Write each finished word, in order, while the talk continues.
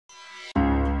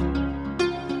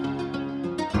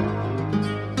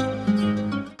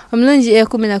Omulungi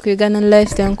ekumina ku Uganda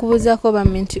Lifestyle nkubuzaako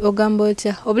bamenti ogamba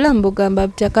otya obulamu bugamba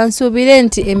butya kansuubire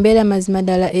nti embeera mazima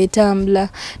ddala etambula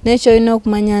n'ekyo olina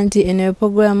okumanya nti eno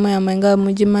programu yamwe nga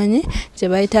mugimanyi kye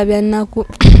bayita BYANNAKU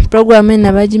programu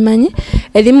eno bagimanyi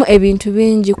erimu ebintu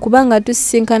bingi kubanga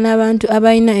tusisinkana abantu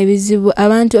abalina ebizibu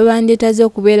abantu abandyetaze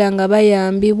okubeera nga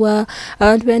bayambibwa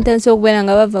abantu bentandise okubeera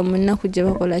nga bava mu nnaku gye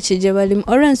bakola kye balimu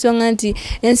olw'ensonga nti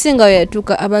ensinga we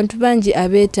yatuuka abantu bangi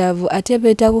abeetaavu ate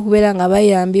beetaaga okubeera nga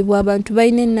bayambibwa abantu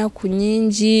balina ennaku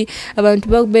nnyingi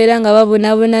abantu babeera nga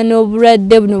babonaabona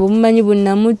n'obulwadde buno bumumanyi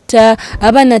bunnamutta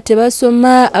abaana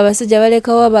tebasoma abasajja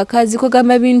balekawo abakazi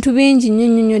kugamba bintu bingi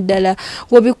nnyo ddala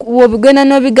wobigenda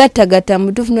n'obigattagatta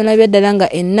mu butuufu n'olabya ddala nga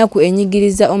ennaku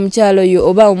enyigiriza omukyalo oyo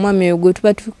oba omwami oyo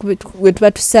gwe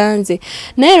tuba tusanze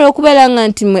naye olw'okubeera nga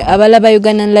nti mwe abalaba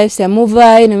Uganda Lifestyle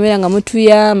muvaayo nobeera nga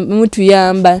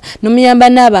mutuyamba nomuyamba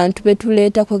n'abantu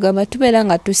betuleeta kwegamba tubeera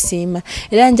nga tusiima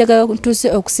era njagala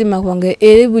tuuse okusiima kwange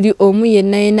eri buli omu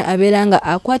yenna abeera nga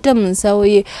akwata mu nsawo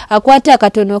ye akwata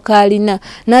akatono kaalina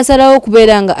n'asalawo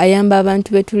okubeera nga ayamba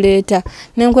abantu betuleeta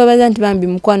nenkwebaza nti bambi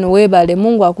mukwano weebale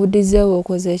Mungu akuddizeewo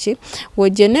okoze ki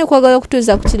wojje nekwagala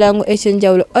okutuuza ku kirango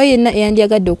ekyenjawulo oyo yenna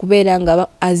yandyagadde okubeera nga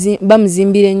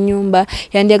bamuzimbira ennyumba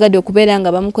yandyagadde okubeera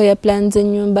nga bamukoya plans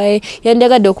ennyumba ye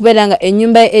yandyagadde okubeera nga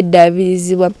ennyumba ye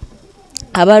eddaabirizibwa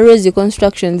aba Rose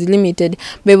Constructions Limited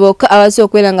beboka abaso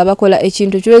okubeera nga bakola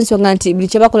ekintu ky'ensonga nti buli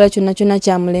kye bakola kyonna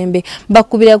kya mulembe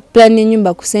bakubira plan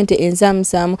ennyumba ku sente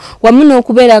ensaamusaamu wamu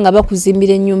n'okubeera nga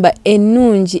bakuzimbira ennyumba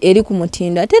ennungi eri ku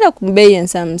mutindo ate era ku bbeeyi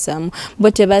ensaamusaamu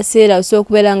bo tebaseera osobola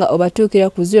okubeera nga obatuukira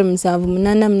ku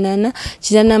 0788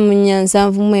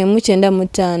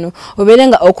 847 obeere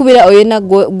nga okubira oyena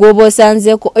gw'oba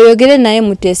osanzeeko oyogere naye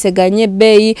muteeseganye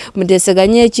ebbeeyi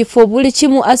muteeseganye ekifo buli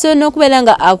kimu asobola n'okubeera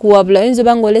nga akuwabula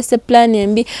banga olese plan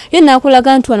embi yena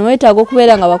akulaga nti wano wetaaga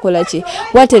okubeera nga bakola ki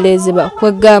waterezeba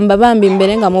kwegamba bambi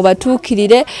mbere nga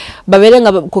mubatuukirire babeere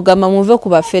nga kugamba muve ku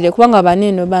bafere kubanga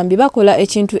baneeno bambi bakola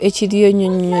ekintu ekiriyo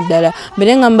nnyo ddala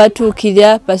mbere nga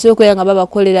mubatuukirira basobola okubeera nga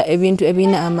babakolera ebintu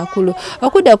ebirina amakulu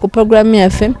okudda ku programu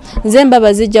yaffe nze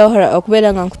mbabazi Jawhara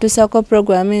okubeera nga nkutuusaako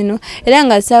programu eno era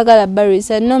nga saagala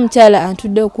barisa n'omukyala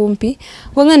antudde okumpi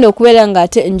wengenda okubeera nga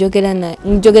ate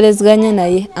njogereziganya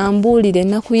naye ambuulire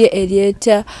ennaku ye eri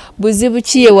buzibu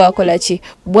kiye wakola ki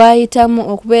bwayitamu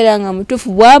okubeera nga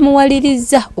mutufu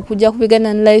bwamuwaliriza okujja ku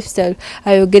Uganda Lifestyle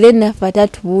ayogere naffe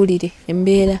atatubuulire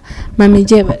embeera mami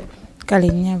jebale kale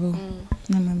nnyabo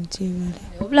namami jebale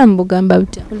obulamu bugamba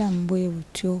butya obulamu bwe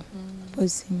butyo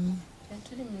pozimu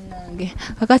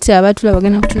kakati abatula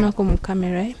bagenda kutunako mu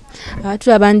kamera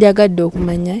abatula bandyagadde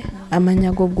okumanya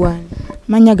amanya go gwani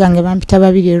manya gange bampita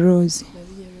babiri Rose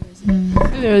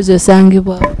Rose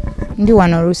osangibwa ndi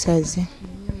wano Rusaze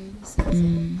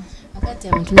akati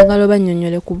abantu nagala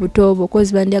bannyonnyole ku buto bwo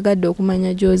kozi bandyagadde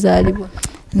okumanya gy'ozaalibwa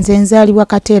nze nzaalibwa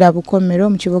Kateera Bukomero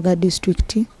mu Kiboga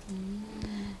district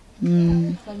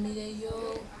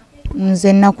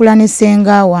nze nakula ne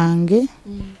ssenga wange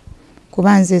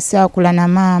kuba nze saakula na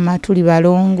maama tuli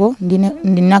balongo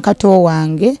ndina kato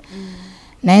wange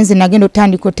naye nze nagenda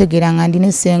otandika otegeera nga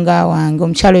ndine ssenga wange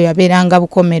omukyalo yabeeranga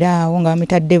Bukomero awo nga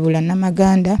bamutadde Bula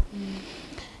Namaganda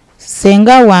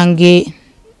senga wange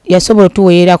yasobola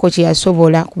tuweerako kye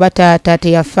yasobola kuba taata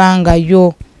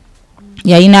teyafangayo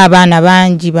yalina abaana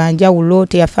bangi banjawulo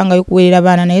teyafangayo kuweerera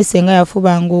abaana naye senga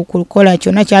yafubanga okukola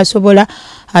kyonna kyasobola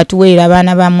atuweerera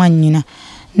abaana ba mwannyina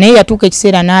naye yatuuka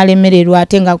ekiseera n'alemererwa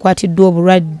ate nga akwatiddwa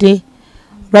obulwadde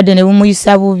ne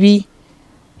bumuyisa bubi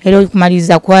era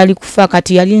okumaliriza kwali kufa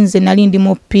kati yali nze nali ndi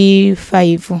mu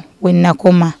P5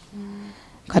 wennakoma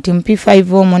kati mu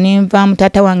P5 omwo nenvaamu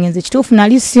taata wange nze kituufu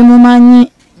nali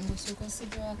simumanyi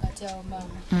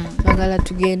bagala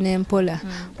tugende mpola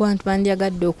kubantu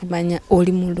bandyagadde okumanya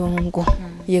oli mulongo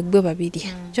yeggwe babiri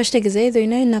kyo kitegeeza either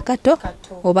olinayo nakato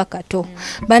oba kato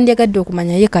bandyagadde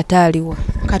okumanya ye kataaliwa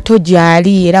kato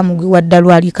gyali era mugwi wa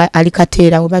ddalu ali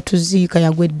Kateera we batuziika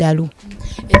yagwa eddalu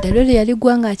eddalu eryo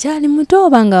yaligwa nga akyali muto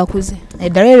oba nga akuze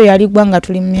eddalu eryo yaligwa nga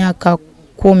tuli mu myaka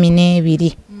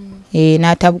 12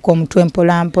 n'atabuka omutwe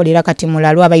mpola mpola era kati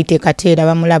mulalu abayite Kateera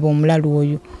bamulaba omulalu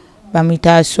oyo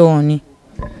bamuyita Asooni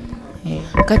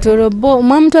katolobo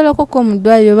mwamutwalako mu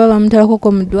ddwaliro oba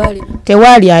bamutwalako mu ddwaliro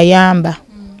tewaali ayamba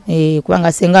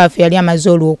kubanga senga waffe yali amaze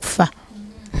olw'okufa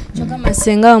kyokama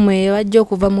senga wamwe wajja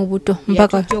okuva mu buto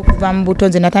mpaka okuva mu buto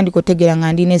nze natandika otegeera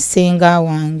nga ndina essenga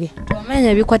wange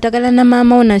twamanya bikwatagala na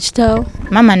maama wo nakitaawo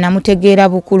maama namutegeera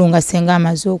bukulu nga senga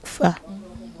amaze okufa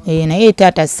naye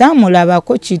taata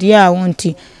saamulabako kiri awo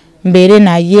nti mbeere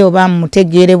naye oba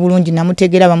mutegeere bulungi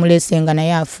namutegeera bamuleesenga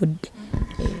naye afudde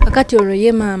kakati olwo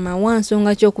ye maama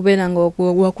wansonga ki okubeera nga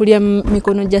wakulya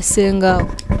mikono gya ssenga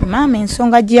Maama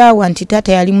ensonga gyawa nti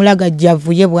taata yali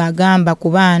mulagajjavu ye bw'agamba ku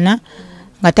baana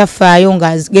nga tafaayo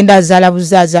nga genda azaala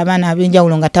buzaazi abaana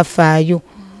ab'enjawulo nga tafaayo.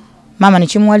 Maama ne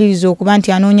kimuwaliriza okuba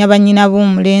nti anoonya bannyina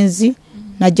b'omulenzi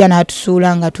najja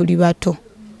n'atusuula nga tuli bato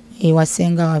ewa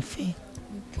ssenga waffe.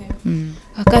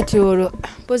 Akati olwo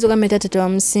mpozi ogambe taata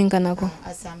tewamusinkanako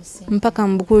mpaka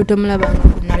mu bukulu tomulabanga?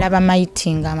 Nalaba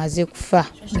maiti nga amaze kufa.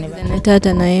 Ne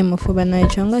taata naye mufuba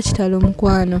nakyo nga kitalo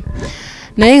omukwano.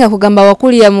 Naye nga kugamba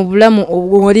wakulira mu bulamu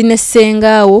oli ne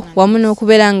ssengaawo wamu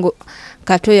n'okubeera ngo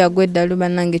kato yagwe eddalu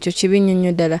bannange ekyo kibi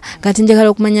nnyo ddala. Kati njagala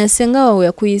okumanya ssengaawo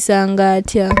yakuyisanga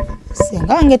atya?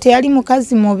 Ssenga wange teyali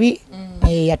mukazi mubi.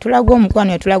 Yatulaga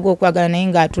omukwano, yatulaga okwagala, naye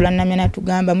ng'atulanamya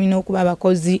n'atugamba mulina okuba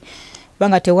abakozi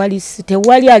kubanga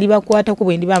tewali alibakwatako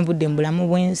bwe ndiba nvudde mu bulamu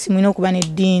bw'ensi, mulina okuba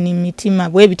n'eddiini mitima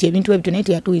bwe biti ebintu ebyo naye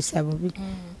teyatuyisa bubi.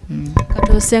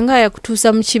 Kati osenga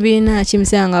yakutuusa mu kibiina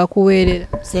kimusanga nga akuweerera?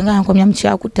 Senga yankomya mu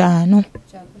kyakutaano.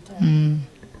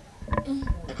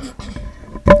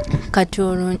 Kati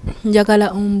olwo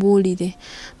njagala ombuulire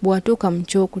bw'atuuka mu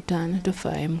kyokutaano,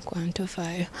 tofaayo mukwano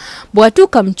tofaayo,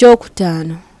 bw'atuuka mu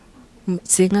kyokutaano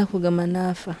senga kugamba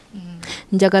naafa,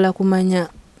 njagala kumanya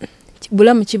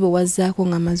bulamu ki bwe wazzaako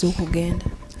ng'amaze okugenda?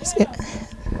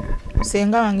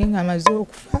 Senga wange ng'amaze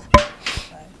okufa,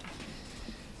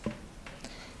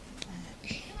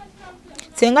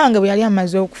 senga wange bwe yali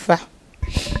amaze okufa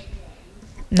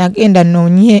nagenda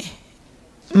noonye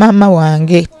maama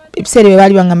wange. Ebiseera bye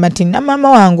baali bangamba nti na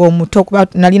maama wange omuto kuba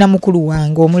nalina mukulu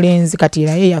wange omulenzi kati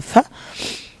era ye yafa.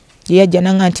 Ye yajja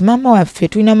nanga nti maama waffe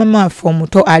tulina maama waffe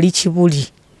omuto ali Kibuli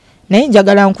naye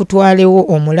njagala nkutwalewo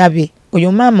omulabe.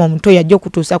 Oyo maama omuto yajja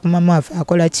okutuusa ku maama waffe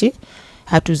akola ki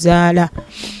atuzaala.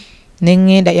 Ne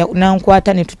ngenda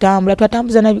nankwata ne tutambula,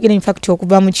 twatambuza nabigere in fact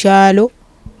okuva mu kyalo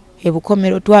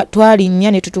ebukomero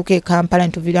twalinnya ne tutuuka e Kampala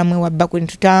ne tuviiramu ewa Bakku ne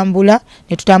tutambula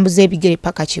ne tutambuza ebigere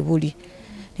paka Kibuli.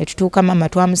 Ne tutuuka maama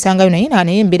twamusangayo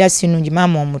naye embeera si nnungi.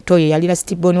 Maama omuto ye yali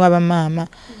lasitiboni wa bamaama.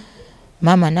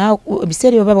 Maama na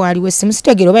ebiseera bye waliwo essimu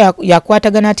sitegeera oba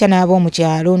yakwatagana atya n'ab'omu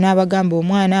kyalo n'abagamba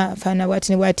omwana afaana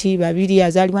bwati ne bwati babiri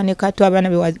azaalibwa ne kato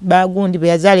abaana bagundi be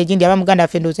yazaala egindi abamuganda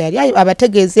affe ndowooza yali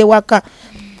abategeeza ewaka.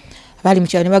 Abali mu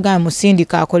kyalo ne bagamba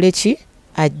musindika akole ki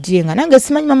ajje, nga nange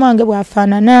simanyi maama wange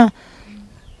bw'afaanana.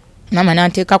 Maama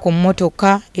n'anteeka ku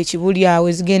mmotoka Ekibuli awo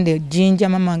ezigenda Ejjinja.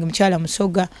 Maama wange mukyala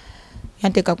Musoga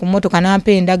yanteeka ku mmotoka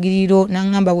n'ampa endagiriro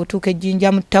n'aŋŋamba bw'otuuka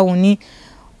Ejjinja mu ttawuni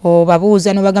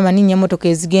obabuuza n'obagamba ninnya emmotoka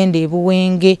ezigenda e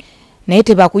Buwenge naye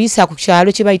tebakuyisa ku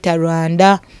kyalo kye bayita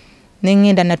Rwanda. Ne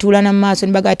ŋŋenda natuula na maaso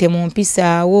ne bagamba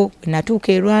temumpisaawo.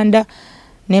 Natuuka e Rwanda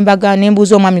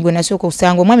nembuuza omwami gwe nasooka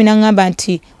okusanga. Omwami n'aŋŋamba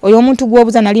nti oyo omuntu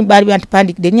gw'obuuza nali baali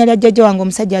bantipandikidde erinnya lya jjajja wange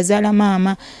omusajja azaala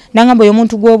maama. N'aŋŋamba oyo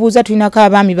omuntu gw'obuuza tulinako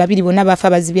abaami babiri bonna bafa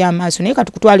bazibye amaaso naye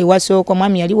katukutwala ewasooka.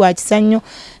 Omwami yali wa kisa nnyo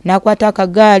n'akwata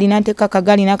akagaali n'anteeka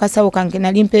akagaali n'akasawo kange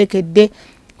nali mpeekedde.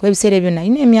 Ebiseera ebyo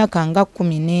nalina emyaka nga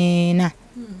 14.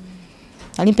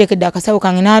 Nali mpeekedde akasawo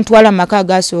kange n'antwala mu maka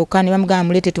agasooka ne bamugamba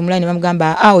muleete tumulaye ne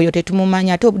bamugamba oyo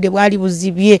tetumumanya ate obudde bwali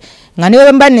buzibye nga ne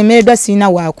bwe mba nnemereddwa sirina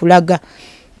wakulaga.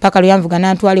 Paka lwe yanvuga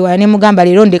n'antwala ewala ne mugamba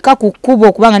leero ndeka ku kkubo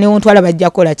okubanga ne wontwala bajja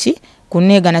kola ki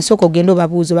kunneega nasooka ogenda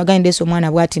obabuuza obagambye ndeese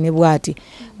omwana bwati ne bwati.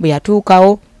 Bwe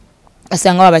yatuukawo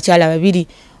asangawo abakyala babiri,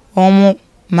 omu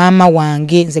maama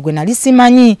wange nze gwe nali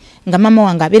simanyi nga maama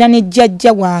wange abeera ne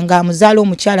jjajja wange amuzaala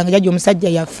omukyala nga jjajja omusajja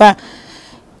yafa.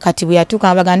 Kati bwe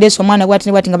yatuuka bagamba ndeese omwana bwati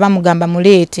ne bwati nga bamugamba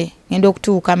muleete. Ngenda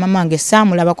okutuuka maama wange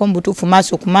saamulabako mu butuufu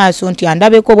maaso ku maaso nti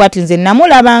andabeko bwati nze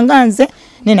namulabanga nze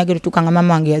naye nagenda otuuka nga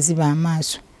maama wange yaziba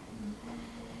amaaso.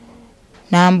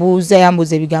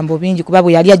 Yambuuza ebigambo bingi kuba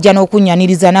bwe yali ajja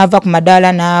n'okunnyaniriza n'ava ku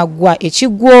madaala n'agwa.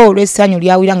 Ekiggwo olw'essanyu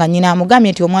lyawira nga nnyina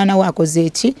amugambye nti omwana we akoze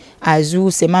eki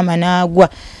azuuse. Maama n'agwa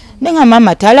nenga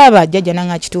maama talaba, jjajja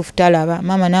nanga kituufu talaba.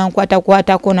 Maama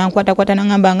nankwatakwatako nankwatakwata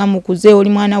nangamba nga mukuze oli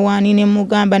mwana wani ne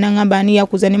mugamba nangamba ani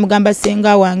yakuza ne mugamba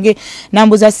ssenga wange.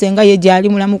 Nambuza ssenga ye gyali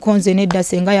mulamu konze nedda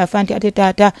ssenga yafa nti ate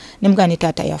taata ne mugamba ne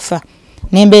taata yafa.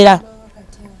 Nembeera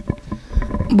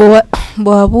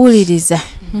bw'abuuliriza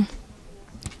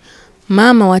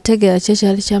maama wategeera kye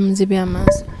kyali kyamuzibya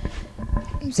amaaso?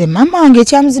 Nze maama wange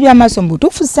kyamuzibya amaaso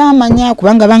mbutuufu saamanya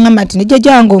kubanga bangamba nti ne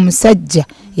jjajja wange omusajja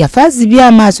yafa azibya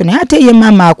amaaso naye ate ye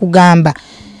maama akugamba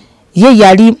ye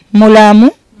yali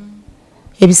mulamu.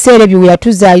 Ebiseera ebyo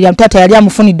yatuzaalira taata yali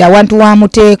amufunidde awantu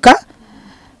wamuteeka.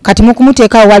 Kati mu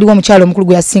kumuteeka awo waliwo omukyalo omukulu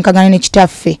gwe yasinkagana ne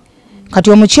kitaffe.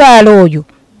 Kati omukyalo oyo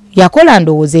yakola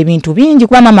ndowooza ebintu bingi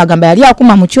kuba maama agamba yali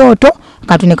akuma mu kyoto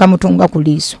kati ne kamutunga ku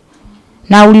liiso.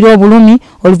 Nawulira obulumi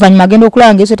oluvannyuma agenda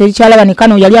okulaba ng'eso terikyalaba ne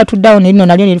kano yali atuddawo ne lino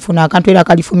nalyo ne lifuna akantu era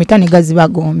kalifumita ne gaziba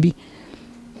gombi.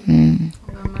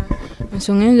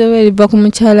 Ensonga enzo eba eriva ku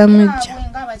mukyala mujja.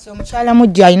 omukyala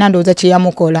mujja alina ndowooza kye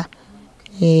yamukola.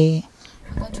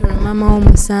 Katula maama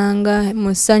omusanga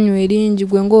mu ssanyu eringi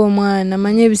gwe ng'omwana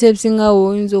manye ebise ebisinga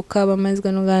oyinza okukaaba amazzi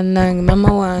gano gannange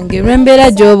maama wange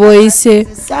olw'embeera gy'oba oyise.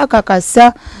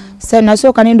 Saakakasa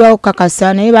nasooka nendwawo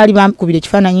okukakasa naye baali bankubira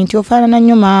ekifaananyi nti ofaanana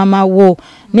nnyo maama wo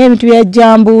n'ebintu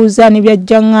byajja mbuuza ne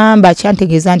byajja ŋŋamba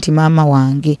kyantegeeza nti maama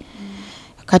wange.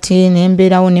 Kati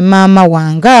nembeerawo ne maama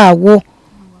wange awo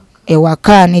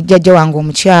ewaka ne jjajja wange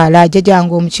omukyala. Jjajja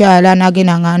wange omukyala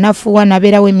n'agenda nga anafuwa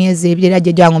nabeerawo emyezi ebiri era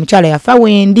jjajja wange omukyala yafa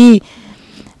wendi.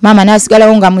 Maama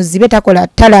n'asigalawo nga muzibe takola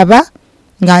talaba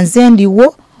nga nze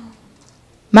ndiwo.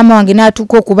 Maama wange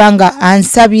n'atuuka okuba nga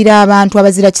ansabira abantu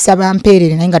abazira kisa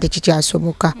bampeerere naye nga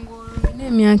tekikyasoboka.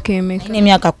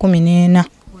 N'emyaka 14.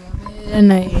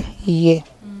 Ye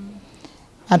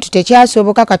atu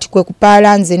tekyasoboka kati kwe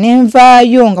kupaala nze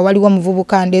nenvaayo nga waliwo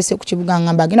omuvubuka ndeese ku kibuga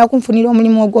ngamba agenda kunfunira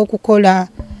omulimu ogw'okukola.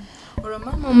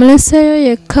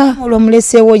 Olwo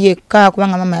muleseewo yekka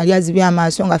kubanga maama yali azibye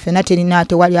amaaso nga ffenna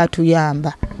tewali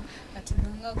atuyamba.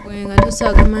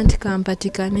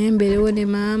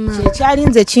 Kyali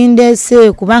nze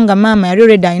kindeese kubanga maama yali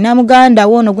already alina muganda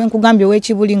wo ono gwe nkugambye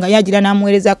ow'ekibuli nga yagira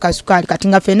n'amuweereza kasukaali kati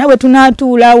nga ffenna bwe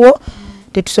tunaatuulawo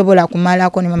tetusobola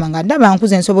kumalako ne mama nga ndaba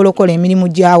nkuze nsobola okukola emirimu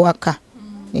gy'awaka.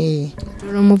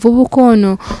 Omuvubuka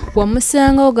ono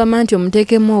wamusanga ogamba nti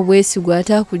omuteekemu obwesigwa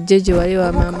atakujja gye wali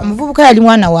wa maama? Omuvubuka yali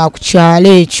mwana wa ku kyalo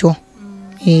ekyo.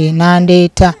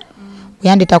 Nandeeta bwe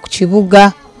yandeeta ku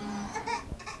kibuga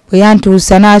bwe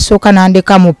yantuusa n'asooka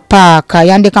n'andeka mu paaka.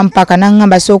 Yandeka mu paaka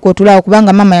n'aŋŋamba sooka otulaawo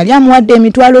kubanga maama yali amuwadde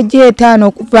emitwalo gye 5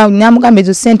 okuva n'amugamba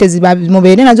ezo ssente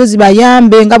mubeere nazo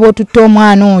zibayambe nga bw'otutta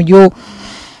omwana oyo.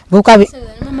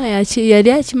 Mama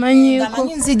yali akimanyiiko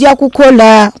nzija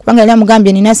kukola kubanga yali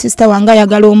amugambye nina sister wange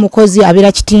ayagala omukozi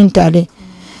abeera kitintale.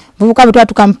 Buvuka bwe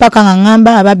twatuka mpaka nga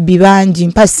ŋŋamba ababbi bangi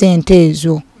mpa ssente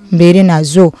ezo mbeere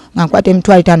nazo nga nkwata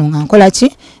emitwalo 5 nga nkola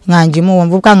ki nga njimuwa.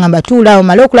 Omuvubuka ŋŋamba tuulaawo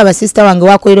male okulaba sister wange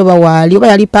wakolera oba waali oba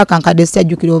yali paaka nkadde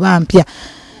sitajjukira oba mpya.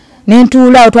 Ne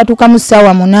ntuulaawo twatuuka mu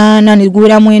ssaawa 8 ne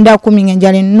guwera 9 10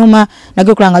 ng'enjala ennuma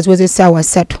nage okulaba nga ziweze essaawa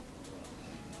 3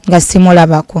 nga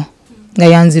simulabako nga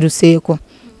yanziruseeko.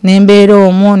 Nembeera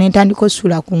omwo ne ntandika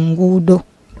ossula ku nguudo.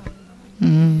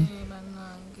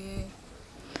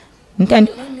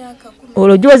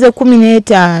 Olwo giweze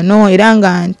 15 era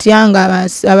nga ntyanga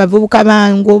abavubuka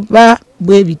bangoba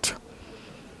bwe bityo.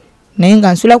 Naye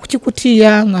nga nsula ku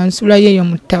Kikutiya nga nsulayo eyo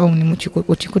mu tawuni mu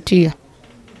Kikutiya.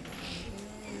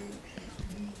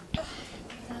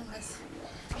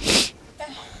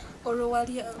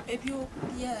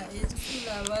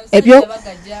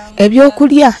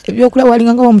 Ebyokulya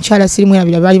walinganga omukyala sirimu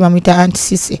yabira bali bamuyita Anti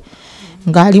Sise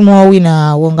ng'ali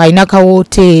mwowinaawo ng'alina ka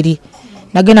woteeri.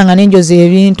 Nagenda nga nenjoza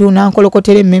ebintu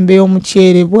nankolokotera emmembe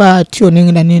y'omuceere bw'atyo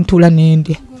nengenda nentuula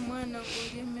nendya.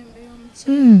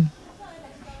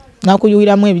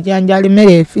 Nakuyuwiramu ebijanjaalo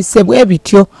emmere efisse bwe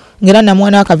bityo ng'era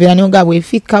namwana akaveera niyo nga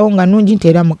bwefikkawo nga nnungi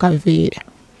nteera mu kaveera.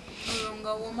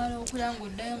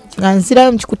 Nga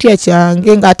nsirayo mu Kikutiya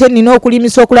kyange ng'ate nina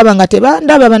okulimisa okulaba nga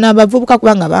tebandaba bano abavubuka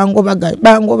kubanga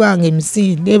bangobanga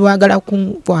emisinde baagala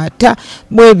kunkwata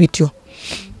bwe bityo.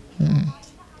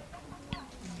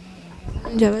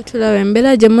 Njaba tulaba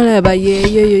embeera gye mulaba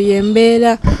yeeyo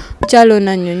yembeera mukyalo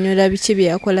nannyonnyola biki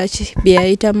bye yakola ki bye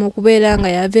yayitamu okubeera nga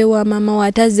yava ewa maama we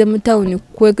atazze mu tawuni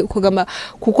kugamba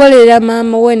kukolera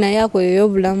maama we naye akoleyo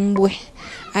obulamu bwe.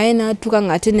 Aye n'atuuka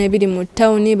nga ate n'ebiri mu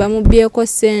tawuni bamubbyeko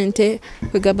ssente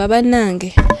kwegamba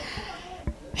bannange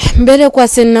mbeera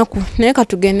ekwasa ennaku naye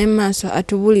katugende mu maaso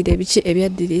atubuulire biki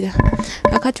ebyaddirira.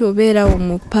 Akati obeerawo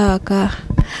mu paaka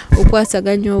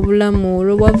okwasaganya obulamu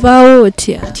olwo wavaawo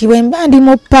otya? Kati bwe mba ndi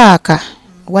mu paaka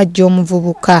wajja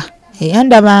omuvubuka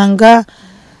eyandabanga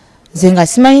nze nga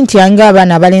simanyi nti yange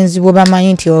abaana abalenzi bwe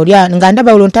bamanyi nti olya nga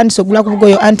ndaba olwo ntandise okugula ku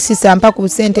bugoyo Anti Sisa ampa ku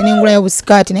busente n'engulayo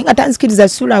obusikaati naye nga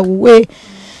tanzikiriza ssula wuwe.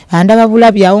 Andaba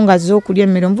bulabyawo nga azze okulya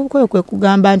emmere. Omuvubuka oyo kwe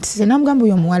kugamba Anti Sise n'amugamba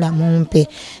oyo omuwala mumpe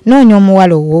noonya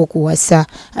omuwala ow'okuwasa.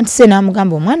 Anti Sise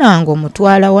n'amugamba omwana wange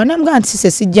omutwala wa n'amugamba Anti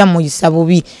Sise sijja muyisa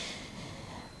bubi.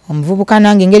 Omuvubuka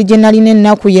nange engeri gye nalina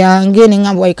ennaku yange ne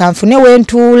ngamba wayi kanfune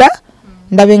wentuula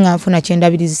ndabe nga nfuna kye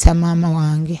ndabirizisa maama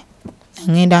wange.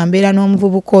 Ngenda mbeera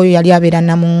n'omuvubuka oyo yali abeera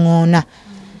Namuŋŋoona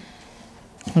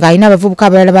ng'alina abavubuka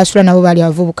abalala basula nabo baali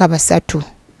abavubuka 3.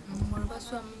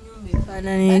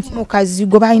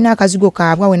 Mukazigo balina akazigo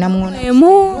kaabwe we Namuŋŋoona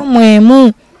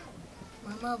mwemu.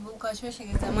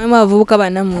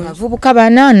 Abavubuka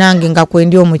 4 nange nga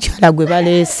kwendi omukyala gwe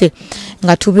baleese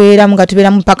nga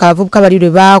tubeeramu paka abavubuka bali lwe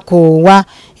baakoowa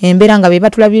embera nga beba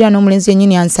tulabira n'omulenzi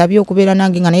yennyini ansabye okubeera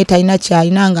nange nga naye talina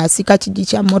kyalina nga asika kigi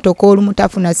kya mmotoka olumu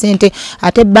tafuna ssente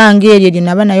ate ebbanga eryo lye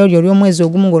naba nayo lyo ly'omwezi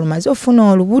ogumu ng'olumaze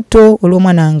ofuna olubuto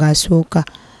olw'omwana nga asooka.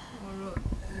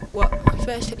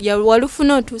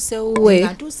 Walufuna otuuse wuwe?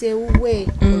 Atuuse wuwe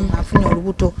afuna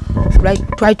olubuto.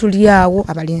 Twali tuli awo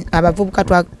abavubuka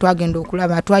twagenda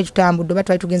okulaba, twali tutambudde oba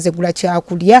twali tugenze gula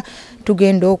kyakulya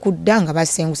tugenda okudda nga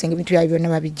basenguse ebintu byabwe byonna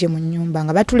babijje mu nnyumba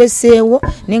nga batuleseewo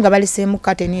naye nga baleseemu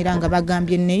kateni era nga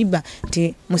bagambye neiba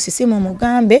nti musisimu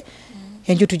mugambe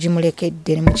enju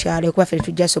tugimulekedde ne mukyalo kuba ffe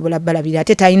tujja sobola balabira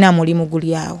ate talina mulimu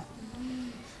guli awo.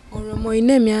 Olwo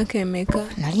moyina emyaka emeka?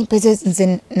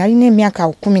 Nalina emyaka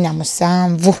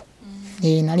 17.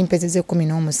 Nali mpezeze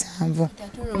 17.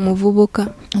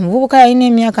 Omuvubuka yalina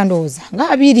emyaka ndowooza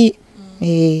nga 2.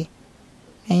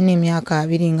 Yalina emyaka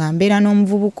 2 nga mbeera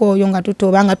n'omuvubuka oyo nga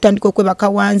tutoba nga tutandika okwebaka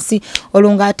wansi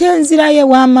olwo nga ate nzirayo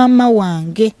wa maama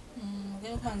wange.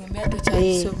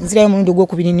 Nzirayo mulundi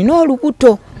gw'okubiri nina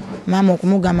olubuto. Maama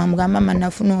okumugamba mugamba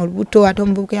nafuna olubuto ate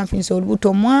omuvubuka yanfunisa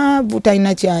olubuto mwavu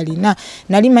talina kyalina.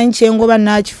 Nali manyi kyengoba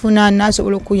nakifuna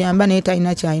nasobola okuyamba naye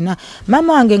talina kyalina.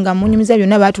 Maama wange nga munyumiza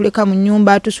byonna batuleka mu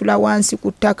nnyumba tusula wansi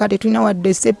ku ttaka tetulina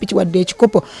wadde sepiki wadde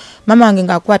ekikopo. Maama wange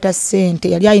ng'akwata ssente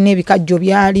yali alina ebikajjo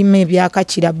byalima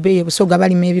ebyakakira bbe busoga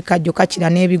balima ebikajjo kakira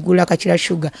n'ebigula kakira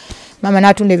shuga. Maama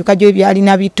n'atunda ebikajjo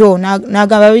ebyalina bito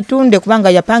n'agamba bitunde kubanga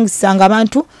yapangisanga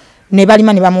abantu ne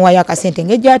balima ne bamuwayo akasente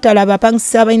ng'ejjatala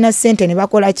abapangisa balina ssente ne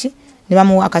bakola ki ne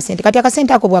bamuwa akasente kati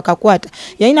akasente ako bwakakwata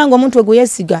yalina ng'omuntu gwe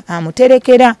yesiga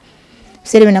amuterekera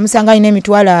serebe namusanga alina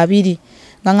emitwalo 2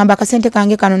 ngamba akasente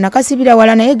kange kano nakasibira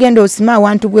wala naye genda osima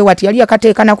awantu bwe wati yali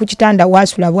akateekana ku kitanda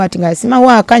wasula bwati nga yasima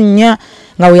wakanya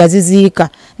nga we yaziziika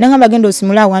nangamba genda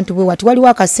osimula awantu bwe wati waliwo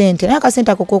akasente naye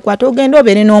akasente ako kokwata ogenda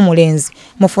obeere n'omulenzi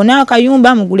mufune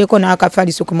akayumba muguleko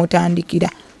n'akafaliso kumutandikira.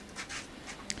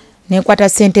 Nekwata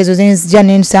ssente ezo zenzija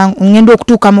ngenda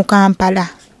okutuuka mu Kampala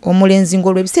omulenzi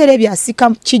ng'olwo ebiseera ebyasika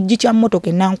kijji kya mmotoka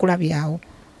enankula byawo.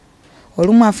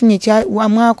 Olumu afunye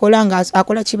wamwakola nga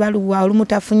akola kibaluwa olumu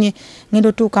tafunye ngenda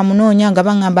otuuka munoonya nga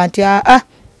baŋŋamba nti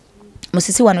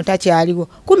musisi wano takyaliwo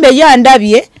kumbe ye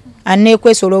andabye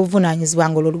anneekwese olw'obuvunaanyizibwa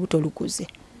ng'olwo olubuto lukuze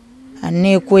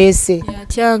anneekwese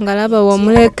yatyanga laba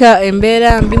wamuleka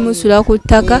embeera mbi musula ku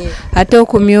ttaka ate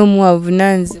okumya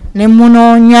omuwavunanzibwa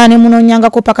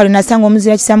nemunoonyangako paka lwenasanga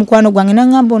omuzira kisa mukwano gwange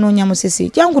naŋŋamba onoonya musisi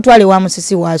kyangu twale wa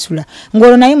musisi wasula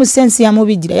ng'olwo naye mu sensi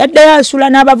yamubijjira yaddayo asula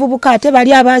n'abavubuka ate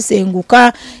bali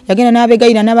abaasenguka yagenda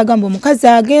n'abegayira n'abagamba omukazi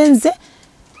agenze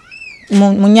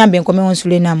munyambe enkomewo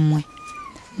nsule nammwe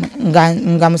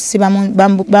nga musisi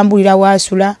bambulira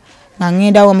wasula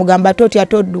ngenda wa mugamba totya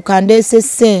todduka ndeese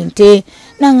ssente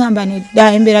nangamba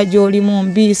nedda embeera gy'olimu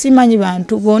mbi simanyi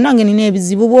bantu bo nange nina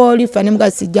ebizibu bw'olifa ne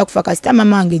mugazi sijja kufa kasita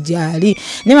mamange gyali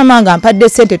ne mamange ampadde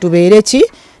ssente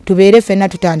tubeere ffenna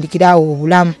tutandikirawo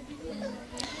obulamu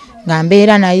nga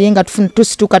mbeera naye nga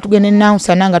tusituka tugenda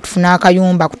enawusana nga tufuna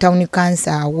akayumba ku tawuni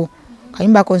kansa awo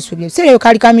kayumba konsuubye ebiseera ebyo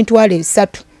kaali ka mitwalo 3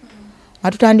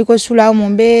 nga tutandika osulawo mu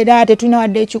mbeera tetulina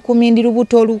wadde 10 ndi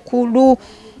lubuto lukulu.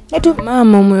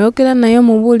 Maama omuyogera naye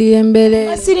omubuulira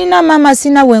embeera sirina maama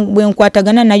sina bwe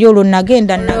nkwatagana naye olwo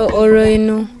nagenda olwo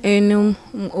eno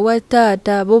owa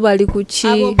taata bo bali ku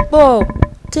ki bo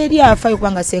teri afayo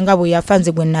kubanga senga bwe yafa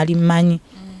nze bwe nali mmanyi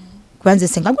kubanze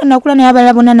senga bwe nakula naye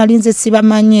abalala bonna nali nze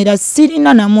sibamanyi era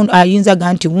sirina namuntu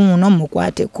ayinzaga nti wuuno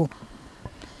mukwateko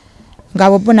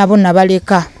ngabo bonna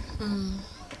baleka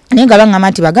naye nga baŋŋamba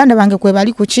nti baganda bange kwe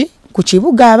bali ku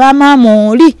kibuga abamaama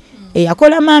oli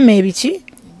eyakola maama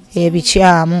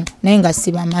ebikyamu naye nga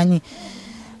sibamanyi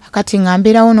kati nga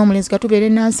mbeerawo n'omulenzi katubeere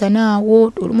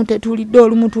nansanaawo olumu tetulidde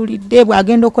olumu tulidde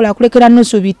bw'agenda okola kulekera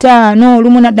nusu 5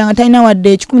 olumu nadda nga talina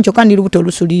wadde 10 kyokka ndi lubuto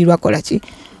olusulirirwa kola ki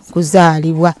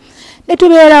kuzaalibwa ne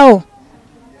tubeerawo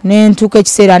nentuuka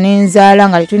ekiseera nenzaala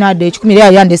nga tetulina wadde 10 era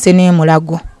yandese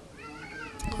n'emulago.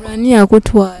 Ani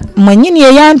yakutwala? Mwennyini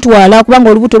yeyantwala kubanga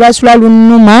olubuto lwasula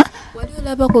lunnuma. Wali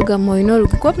olabako gamma olina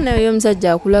olubuto naye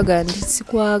omusajja akulaga nti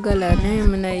sikwagala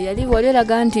naye yali wali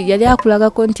olaga nti yali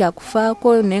akulagako nti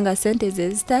akufaako naye nga ssente ze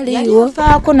zitaliiwo. Yali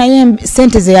anfaako naye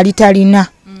ssente ze yali talina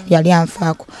yali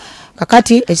anfaako.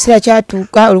 Kakati ekiseera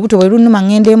kyatuuka olubuto bwe lunnuma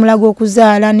ngenda emulago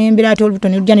okuzaala n'embeera ate olubuto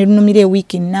ne lujja ne lunnumira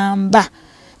ewiiki nnamba.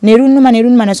 Ne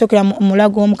lunnuma nasookera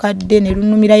mulago omukadde ne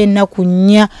lunnumirayo ennaku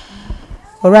 4.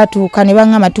 Olwatuuka ne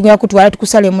baŋŋamba tugenda kutwala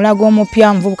tukusale mulago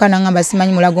omupya muvubuka n'aŋŋamba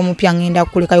simanyi mulago omupya ngenda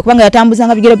kulekayo kubanga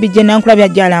yatambuzanga bigero bijje nankula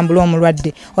byajja alambula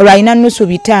omulwadde olwo alina nusu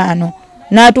 5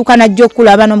 n'atuuka n'ajja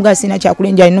okulaba n'omugazi sina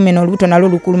kyakulenja ennume n'olubuto nalwo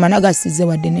lukuluma nagasize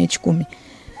wadde n'10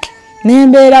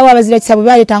 Nembeera wabazira kisabu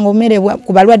baletanga omere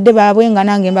ku balwadde baabwe nga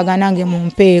nange mbaga nange mu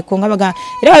mpeeko nga baga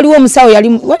era waliwo omusawo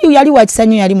yali wa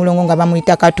kisanyu yali mulongo nga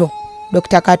bamuyita Kato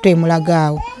Dr. Kato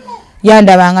emulagaawo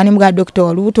yandabanga ne mga doctor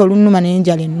olubuto olunuma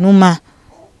n'enjala ennuma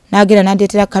nagera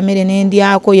nandeetera kamere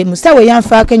n'endyako ye musawo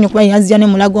yanfaako ennyo kuba yanzija ne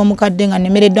mulago omukadde nga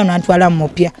nemereddwa nantwala mu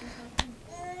mupya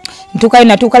ntuukayo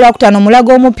natuuka lwakutaano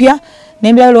mulago omupya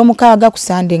nembera lw'omukaaga ku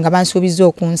Sande nga bansuubiza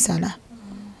okunsala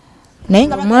naye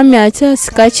nga mwami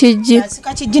akyasika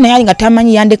kijji naye nga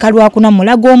tamanyi yandeka lwakuna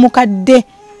mulago omukadde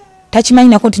takimanyi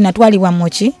nako nti natwalibwa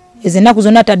muki ezo ennaku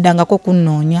zonna taddangako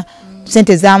kunnoonya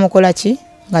sente zaamukola ki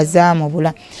nga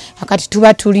zaamubula akati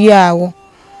tuba tuli awo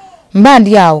mba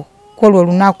ndi awo kolwa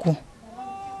olunaku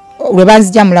lwe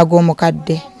banzija mulago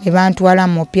omukadde ne bantwala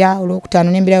mupya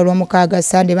olwokutaano nembera olw'omukaaga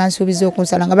Sande bansuubiza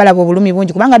okunsala nga balaba obulumi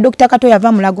bungi kubanga Dr. Kato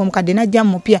yava mulago omukadde najja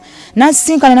mupya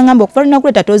nasinkana nangamba okuva lunaku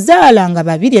lweta tozaalanga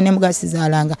babiri ne mugasi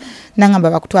zaalanga nangamba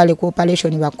bakutwale ku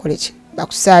operation bakole ki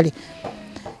bakusale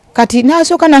kati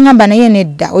nasooka nangamba naye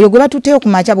nedda oyo gwe batuteyo ku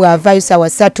makya bw'avaayo ssaawa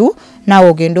 3 naawe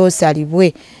ogenda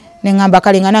osalibwe nengamba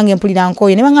kale nga nange mpulira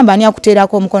nkoye ne bangamba ani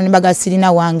akuteerako omukono ne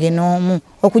bagasirina wange n'omu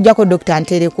okujjako dokita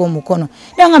anteereko omukono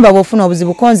nengamba bw'ofuna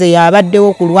obuzibu konze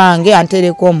yabaddewo ku lwange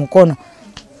anteereko omukono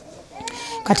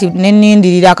kati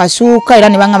nenindirira akasuuka era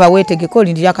ne bangamba weetegeko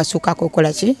olindirira akasuuka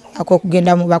akokola ki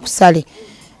akokugenda mu bakusale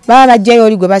baba bajjayo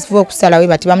oli gwe basiva okusala we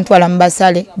bati bamutwala mu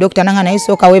basale dokita nanga naye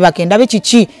sooka we bakendabe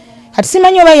kiki kati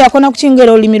simanyi oba yakona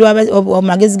kukingera olulimi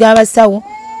lw'amagezi g'abasawo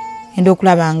enda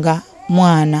okulabanga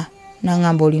mwana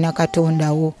nangamba olina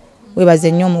Katonda wo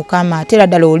webaze nnyo Mukama ate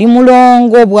ddala oli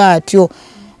mulongo bw'atyo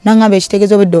nangamba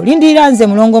ekitegezo bedde olindirira nze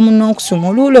mulongo muno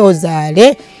okusumulule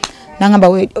ozaale nangamba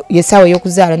yesawe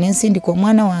y'okuzaala nensindika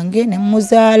omwana wange ne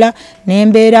mmuzaala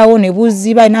nembeerawo ne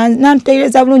buziba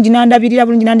nanteereza bulungi nandabirira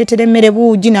bulungi nandetera emmere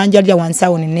buugi nanjalya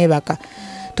wansawo nenebaka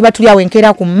tuba tuli awo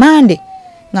enkeera ku Mande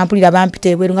nga mpulira bampita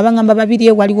ebweru nga bangamba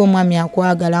babiri waliwo omwami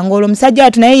akwagala ng'olwo omusajja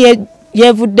watu naye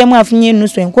yeevuddemu afunye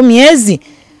ennusu 10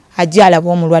 ajja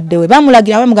alaba omulwadde we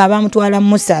bamulagira bamuga bamutwala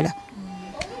musala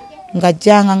nga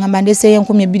jjanga ngamba ndeseeyo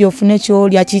 12 ofune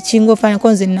kyolya kikingo fanya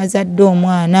konze nazadde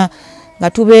omwana nga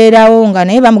tubeerawo nga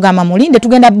naye bamugamba mulinde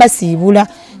tugenda basiibula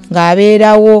nga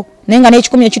abeerawo naye nga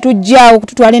n'ekikumi ekitujjaawo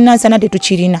kututwala ennansana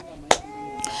tetukirina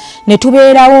ne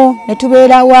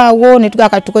tubeerawo awo ne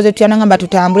tugaka tukoze tutya nangamba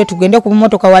tutambule tugende ku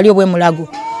mmotoka wali obwe mulago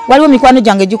waliwo mikwano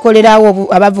gyange gikolerawo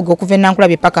abavuga okuva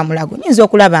ennankula paka mulago nyinza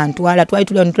okulaba ntwala twali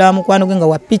tuli ntulaba mukwano gwe nga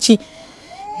wa piki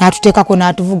n'atuteekako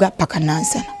n'atuvuga paka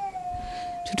nansana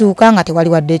tutuuka nga tewali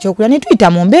wadde ekyokulya ne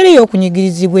tuyita mu mbeera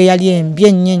ey'okunyigirizibwa eyali embi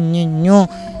ennyo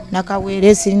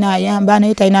nakaweere sirina ayamba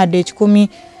naye talina adde 10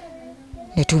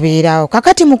 ne tubeerawo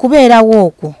kakati mu kubeerawo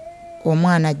okwo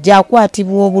omwana ajja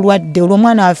akwatibwa obulwadde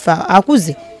olw'omwana afa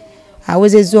akuze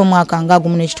awezezza omwaka nga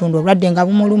gumu n'ekitundu obulwadde nga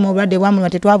bumuluma obulwadde bwamuluma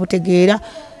tetwabutegeera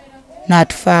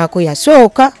n'atufaako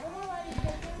yasooka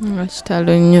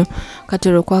kitalo nnyo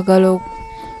katero okwagala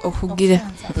okugira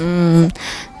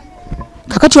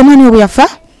kakati omwana obwe yafa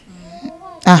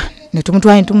ne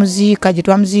tumutwala ne tumuziika gye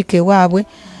twamuziika ewaabwe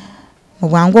mu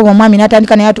bwangu obwo omwami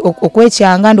n'atandika naye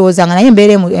okwekyanga ndowoozanga naye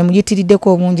embeera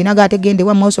emuyitiriddeko obungi naga ategende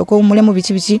wa mwosooka omulemu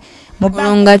biki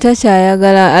nga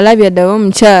takyayagala alabye addawo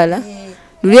omukyala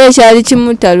luli ekyali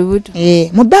kimutta lubuto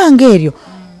mu bbanga eryo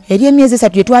eri emyezi 3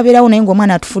 gye twabeerawo naye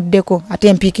ng'omwana atufuddeko ate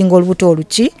empiikinga olubuto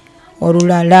oluki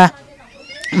olulala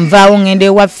nvaawo ngende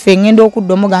ewaffe ngenda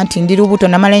okudda omuga nti ndi lubuto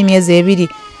namala emyezi 2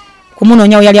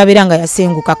 kumunoonyawo yali abeera nga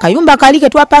yasenguka kayumba kali ke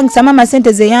twapangisa mama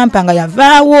sente ze yampanga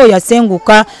yavaawo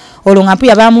yasenguka olwo nga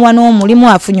mpuya baamuwa n'omulimu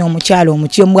afunye omukyala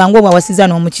omuki omubwangu obwo awasiza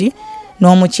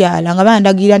n'omukyala nga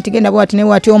bandagira nti genda bwati ne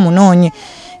bwati omunoonye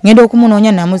ngenda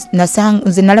okumunoonya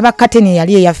nze nalaba kateni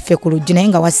yali eyaffe ku luggi naye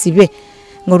nga wasibe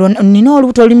ng'olwo nina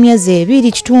olubuto oli myezi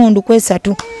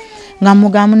 2.3 nga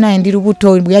mugamu naye ndi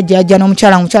lubuto bwe yajja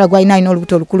n'omukyala gwalina alina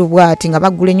olubuto olukulu bwati nga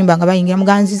baggula ennyumba nga bayingira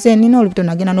muganzize nina olubuto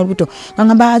nagenda n'olubuto nga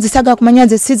ngamba zisaga kumanya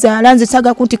nze sizaala nze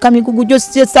saga kuntika migugu gyo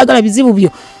sagala bizibu byo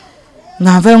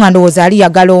nga nvayo nga ndowooza ali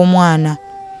yagala omwana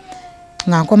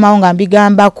nga nkomawo nga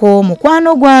mbigambako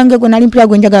mukwano gwange gwe nali mpira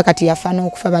gwe njagala kati yafa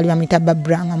n'okufa bali bamuyita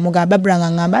Babranga muga Babranga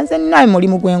ngamba nze ninawe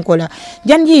mulimu gwenkola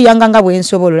nja njiyanga nga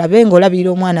bwensobola olabe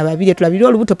ng'olabirira omwana babiri tulabirira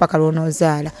olubuto paka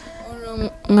lw'onoozaala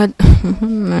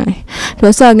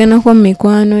twasagenako mu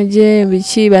mikwano gye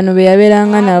biki bano be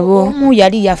yabeeranga nabo omu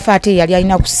yali yafa ate yali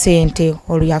alina ku ssente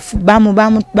olwo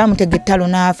bamutega ettalo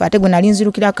n'afa ate gwe nali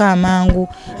nzirukirako amangu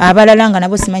abalala nga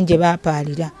nabo simanyi gye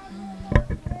baapaalira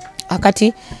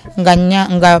akati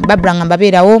nga Babula nga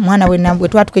mbabeerawo mwana we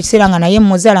twatuka ekiseera nga naye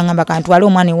muzaala ngamba kantwale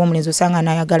omwana ew'omulenzi osanga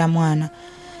nayagala mwana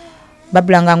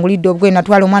Babula nga ngulidde obwe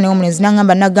natwala omwana ew'omulenzi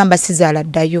nagamba sizaala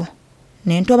ddayo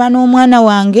nentoba n'omwana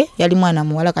wange yali mwana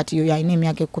muwala kati yo yalina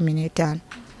emyaka 15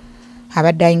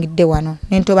 abadde ayingidde wano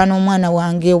nentoba n'omwana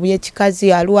wange obuye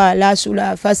kikazi alwala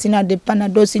asula fasina de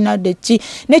panado sina de chi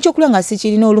n'ekyokulya nga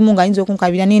sikirina olumu nga ayinza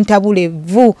okunkabira n'entabula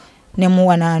evvu ne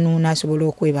muwana anuuna asobola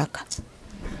okwebaka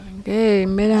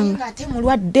mberanga ate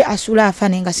mulwadde asula afa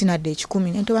nenga sinadde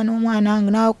 10 nentoba n'omwana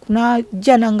wange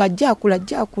najja nanga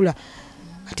jakula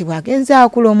kati bwagenza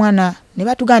akula omwana ne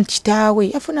batuga nti kitaawe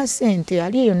yafuna sente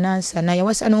ali eyo nansana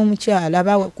yawasa n'omukyala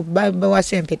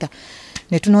bawasa empeta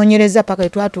ne tunoonyereza paka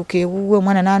twatuuka ewuwe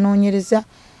omwana n'anoonyereza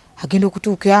agenda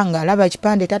okutuuka nga alaba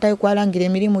ekipande taata yekwalangira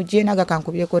emirimu gye naga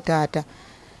kankubireko taata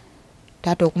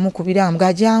okumukubira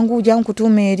mga jangu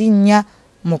kutuuma erinnya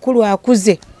mukulu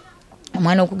akuze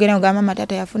omwana okugera nga mama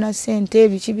taata yafuna sente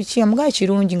biki mga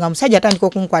kirungi nga musajja atandika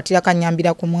okunkwatira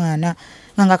kanyambira ku mwana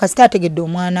nga kasita ategedde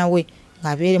omwana we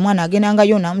ngabere mwana agenda nga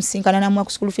yona amusinkana namwa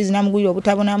ku school fees namugulira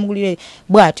obutabo namugulira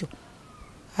bwatyo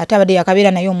ate abadde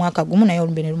yakabera naye omwaka gumu naye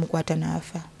olumbe ne lumukwata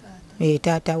n'afa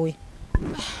taata we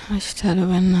akitalo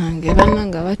bannange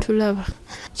batulaba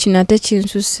kino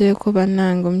tekinsuseeko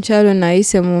bannange omukyalo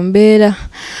nayise mu mbeera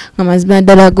nga mazima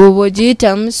ddala gobo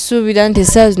giyita musuubira nti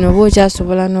essaawa zino oba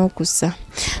okyasobola n'okussa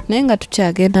naye nga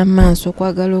tukyagenda mu maaso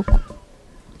okwagala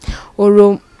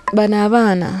olwo bano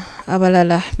abaana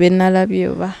abalala bennalabye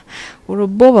oba olwo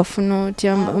bo bafuna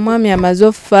otya omwami amaze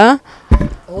offa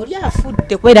oli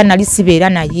afudde kwera nali sibeera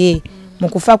naye mu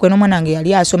kufa kwe n'omwana wange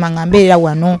yali asoma nga mbeera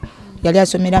wano yali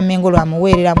asomera Mengo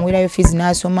amuweerayo fees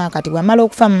n'asoma kati bwamala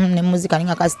okufa ne muzika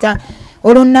nga kasita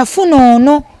olwo nafuna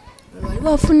ono wali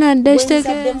wafuna dde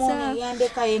kitegeeza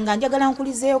yandeka nga njagala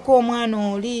nkulizeeko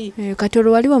omwana oli kati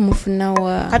olwo wali wamufuna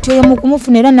wa kati oyo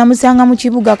mukumufuna era namusanga mu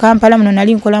kibuga Kampala muno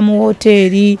nali nkola mu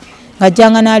woteeri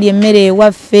ngajjanga n'alya emmere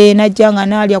ewaffe najjanga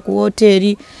n'alya ku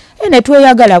woteeri ne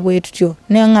tweyagala bwe tutyo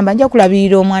neŋŋamba nja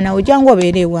kulabirira omwana we jangu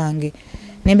obeere ewange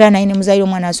nembeera naye ne muzaire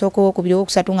omwana asooka okubiri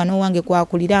okusatu nga n'owange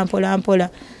kwakulira mpola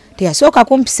teyasooka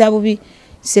kumpisa bubi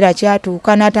sira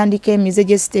kyatuuka n'atandika emize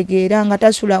gye sitegeera nga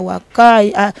tasula waka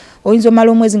oyinza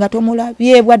omala omwezi nga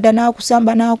tomulabye bwadda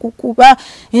n'akusamba n'akukuba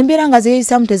embeera nga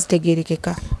zeeyisamu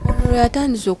tezitegeerekeka olwo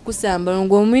yatandise okukusamba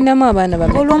ng'omulinamu abaana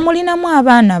bana olwo mulinamu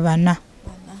abaana bana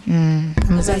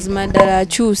mazima ddala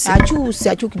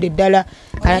akyukidde ddala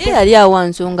yali awa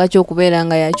nsonga ky'okubeera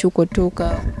nga yakyuka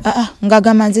otuuka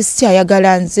ngagamba nze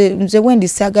sikyayagala nze wendi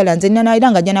saagala nze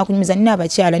era nga ajja nakunyumiza nina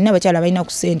abakyala balina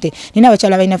ku ssente nina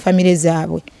abakyala balina famire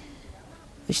zaabwe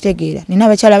okitegeera nina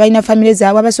abakyala balina famire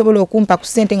zaabwe abasobola okumpa ku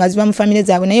ssente nga ziba mu famire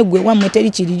zaabwe naye gwe wammwe teri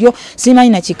kiriyo simanyi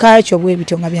na kikaakyo bwe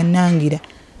bityo nga byannangira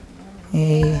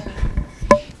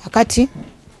akati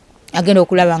agenda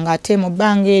okulaba nga ate mu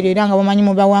bbanga eryo era nga bamanyi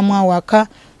mubawamu awaka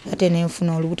ate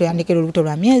nenfuna olubuto yandekera olubuto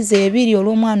lwa myezi 2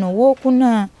 olw'omwana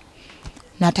owokuna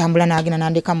natambula n'agenda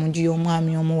nandeka mu nju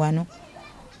y'omwami omu wano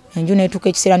enju netuuka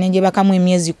ekiseera nenjebakamu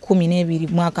emyezi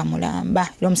 12 mwaka mulamba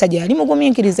era omusajja yali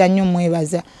mugumiikiriza nnyo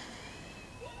mwebaza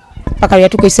paka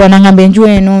yatuuka ekiseera nangamba enju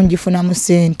eno ngifuna mu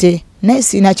ssente naye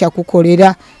sina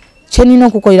kyakukolera kyenina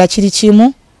okukolera kiri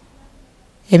kimu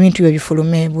ebintu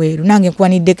ebifuluma ebweru nange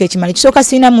nkuwaniddeko ekimala kisooka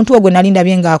sina muntu ogwo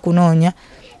nalindabye nga akunoonya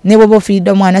ne bwoba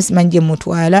ofiiridde omwana simanyi gye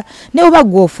mutwala ne bwoba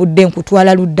gwe ofudde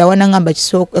nkutwala ludda wanangamba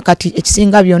kisooka kati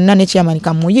ekisinga byonna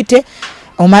nekyamanika muyite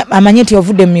amanye nti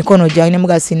ovudde mu mikono gyange ne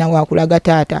mugasina wakulaga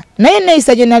taata naye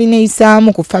neeyisa gye nali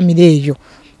neeyisaamu ku famire eyo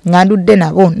nga ndudde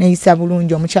nabo neeyisa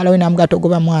bulungi omukyala we namuga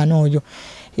togoba mwana oyo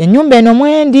ennyumba eno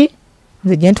mwendi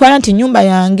nze gye ntwala nti nnyumba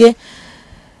yange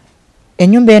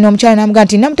ennyumba eno omukyala namuga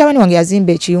nti namutabani wange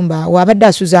yazimba ekiyumba awo abadde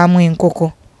asuzaamu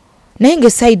enkoko naye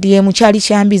ng'esayidi emu kyali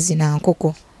kya mbizi na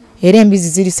nkoko era embizi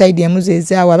ziri sayidi emu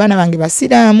zezaawo abaana bange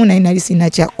basiraamu naye nali sina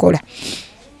kyakkola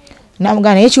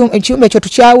namuga naye ekiyumba ekyo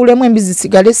tukyawulemu embizi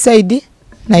sigale sayidi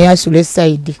naye asula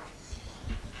esayidi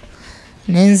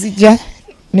nenzija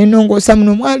nenongoosa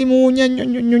muno mwali muwunya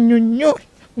nnyo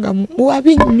nga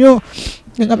muwabi nnyo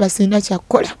nga basina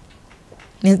kyakkola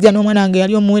nenzija n'omwana wange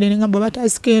yali omuwere nengamba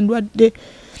batasika endwadde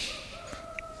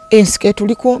ensike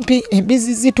tuli kumpi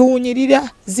embizi zituwunyirira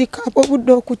zikaaba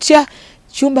obudde okukya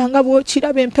kyumba nga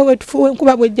bwokiraba empewo etufuwa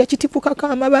enkuba bwejja kitipukako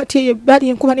amabaati eyo ebbali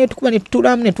enkuba netukuba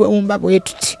netutulamu netwewumba bwe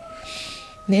tuti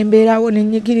nembeerawo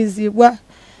nenyigirizibwa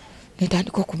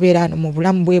netandika okubeera ano mu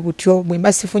bulamu bwe butyo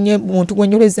bwemba sifunye muntu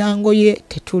gwenyoleza ngoye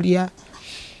tetulya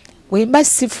bwemba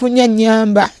sifunye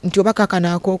nyamba nti oba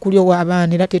kakanaako okulya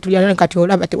ow'abaana era tetulya kati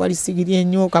olaba tewali sigiri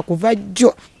ennyooka kuva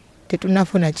jjo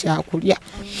tetunafuna kyakulya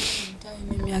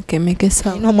emyaka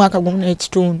emekesa n'omwaka gumu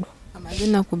n'ekitundu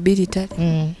amazina ku 2 tali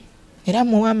era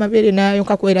muwa amabeere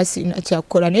nayoka kwera sina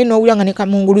kyakukola naye n'owulira nga ne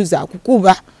kamunguluza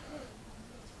akukuba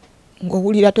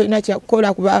ng'owulira tolina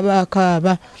kyakukola kuba aba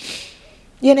akaaba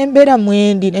yene mbera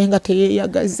mwendi naye nga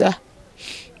teyeyagaza.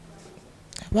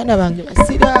 Abaana bange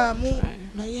basiraamu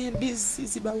naye embizi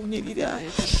zibawunyirira.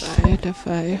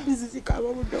 Tafaayo. Embizi zikaba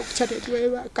obudde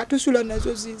okucatetweba katusula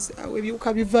nazo zizaawe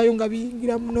ebiwuka bivaayo nga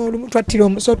biyingira muno olumu twattira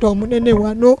omusoto omunene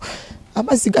wano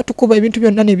amazzi gatukuba ebintu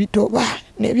byonna ne bitoba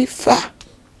ne bifa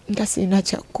nga sirina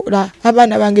kyakola.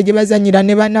 Abaana bange gye bazanyira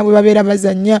ne bannaabwe babeera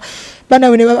bazanya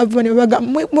bannaabwe ne babava ne babaga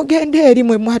mugende eri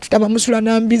mwe mwatutama musula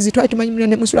na mbizi twali tumanyi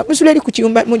ne musula eri ku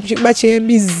kiyumba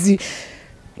ky'embizi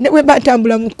ne bwe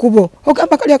batambula mu kkubo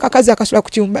ogamba kali akakazi akasula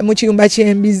mu kiyumba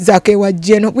ky'embizi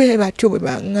akewajje no bwe batyo bwe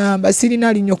baŋŋamba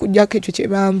sirina linnyo okujjako ekyo kye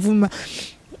banvuma.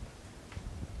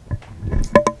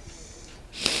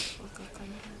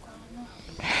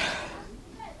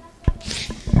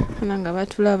 Nga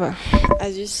batulaba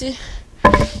azisi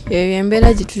eyo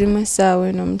embeera gye tulimu essaawa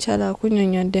eno omukyala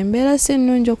akunyonyodde embeera si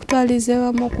nnungi okutwaliza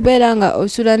ewamu okubeera nga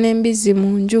osula n'embizi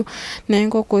mu nju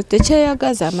n'enkoko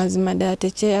tekyeyagaza amazima ddala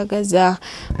tekyeyagaza.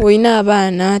 Olina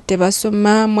abaana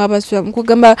tebasoma mwabasula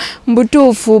mukugamba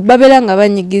mbutuufu babeera nga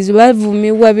banyigizibwa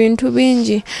bavumibwa bintu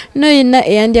bingi. No yenna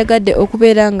eyandyagadde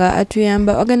okubeera nga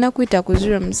atuyamba agenda kuyita ku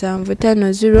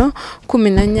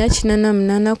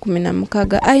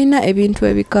 0750148816 ayina ebintu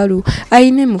ebikalu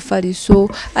ayina emufaliso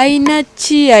ayina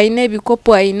ayina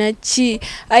ebikopo ayina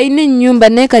ayina ennyumba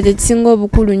naye kati ekisinga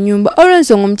obukulu nnyumba.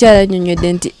 Olw'ensonga omukyala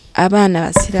annyonnyodde nti abaana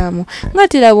basiraamu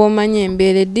nga tera bw'omanya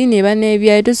embeera eddiini eba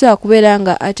n'ebyayo tosobola kubeera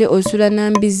nga ate osula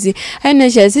na mbizi aye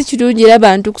nekyali si kirungi era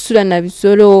bantu kusula na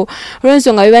bisolo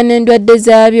olw'ensonga biba n'endwadde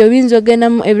zaabyo biyinza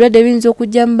ogendamu ebirwadde biyinza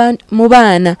okujja mu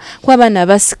baana kuba abaana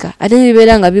basika ate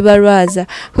bibeera nga bibalwaza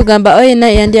kugamba oyo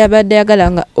yenna yandyabadde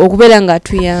ayagala okubeera nga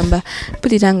atuyamba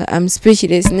mpulira nga am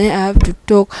speechless naye I have to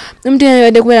talk omuntu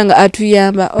yabadde kubeera nga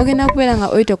atuyamba ogenda kubeera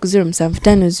nga oyita ku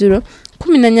 0750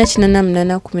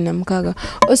 148816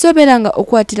 osobeera nga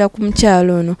okwatira ku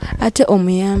mukyalo ono ate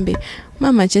omuyambe.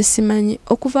 Maama kyesimanyi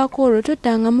okuvaako olwo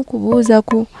toddangamu kubuuza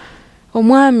ku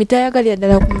omwami tayagalira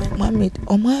ddala kumanya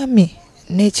omwami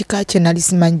n'ekika kye nali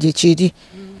simanyi gye kiri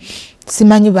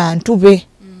simanyi bantu be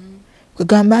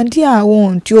kwegamba nti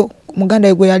awo ntyo muganda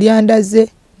we gwe yali andaze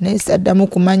naye saddamu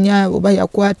kumanya oba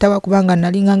yakwatawa kubanga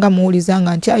nalinga nga muwuliza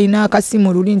nga nkyalina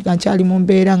akasimu luli nga nkyali mu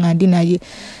mbeera nga ndi naye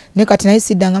ne kati naye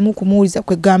siddangamu kumuwuliza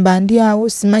kwegamba ndi awo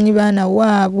simanyi baana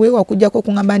waabwe wakujjako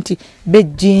okungamba nti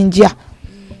bejjinja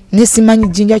ne simanyi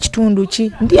jjinja kitundu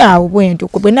ki ndi awo bwento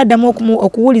bwe naddamu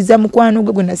okuwuliza mukwano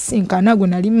gwe gwe nasinkana gwe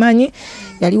nali manyi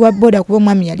yali wa boda kuba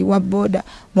omwami yali wa boda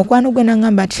mukwano gwe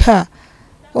nangamba nti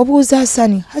obuuza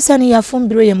Hasani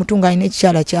yafumbirwe ye mutunga alina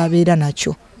ekikyala kyabeera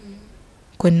nakyo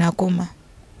kwe nakoma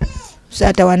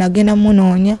saata wanagenda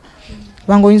munoonya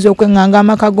kubanga oyinza okwenganga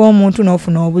amaka g'omuntu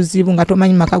n'ofuna obuzibu nga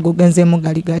tomanyi maka go genzemu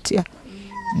gali gatya.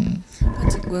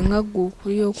 Kati gwe nga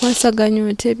gwokulya okwasaganya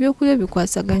ote ebyokulya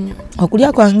bikwasaganya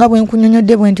okulya kwange nga bwe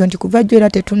nkunyonyodde bwe nti kuva jjo era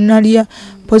tetunnalya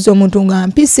mpozi omuntu nga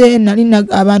mpise nali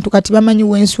abantu kati bamanyi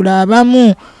wensula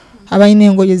abamu abalina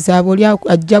engoye zaabwe oli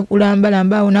ajja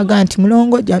kulambalamba awo naga nti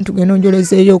mulongo jja ntugenda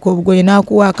onjolezeeyo obugoye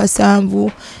n'akuwa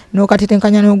akasanvu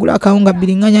n'okatetenkanya n'ogula akawunga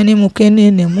bbiriŋŋanya ne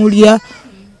mukene ne mulya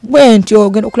bwe ntyo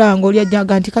ogenda okulaba ng'oli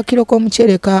ajjaga nti kakiro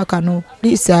k'omuceere kaakano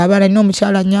liisa abaana nina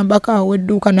omukyala nnyambako awo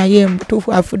edduuka naye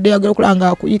mutuufu afudde yagenda okulaba nga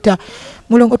akuyita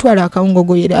mulongo twala akawunga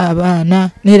ogoyera abaana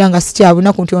neera nga si kya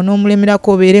bunaku nti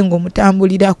onoomulemerako obeere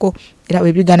ng'omutambulirako era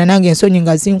bwe bigana nange ensonyi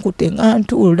nga zinkute nga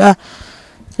ntuula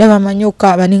laba manyi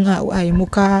okaaba ninga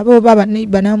waayimuka oba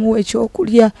baneiba namuwa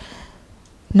ekyokulya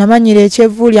namanyira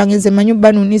ekyevu lyange nze manyi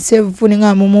banunisa evvu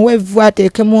ninga mumuwe evvu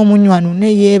ateekemu omunywano ne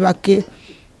yeebake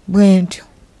bwe ntyo.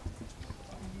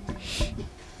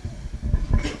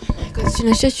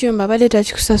 Kino kyo kiyumba baleeta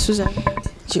kikusasuza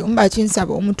kiyumba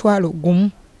kinsaba omutwalo gumu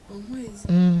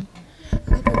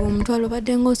omutwalo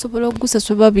badde ng'osobola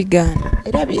okugusasula bigaana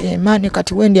era birema ne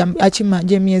kati wendi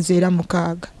akimanja emyezi era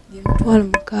 6 emitwalo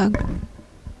 6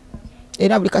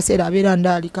 era buli kaseera abeera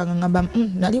ndaalika nga ngamba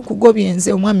nali nkugobye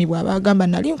nze omwami bw'aba agamba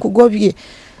nali nkugobye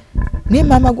naye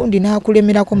maama gundi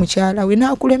n'akulemerako mukyala we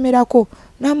n'akulemerako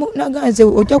naganze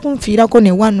ojja kunfiirako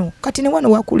ne wano kati ne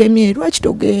wano wakulemye lwaki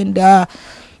togenda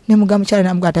ne muga mukyala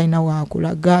namuga talina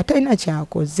wakulaga talina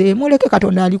kyakoze muleke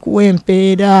Katonda ali kuwa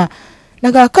empeera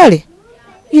naga kale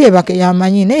yeebake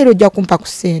yamanyi naye ojja kumpa ku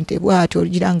ssente bw'ati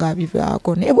olugira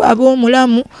ng'abivaako naye bw'aba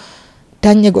omulamu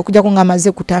tanyega okujjako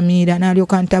ng'amaze kutamiira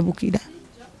n'alyoka ntabukira.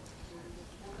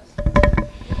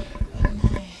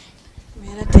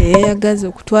 Teyeyagaza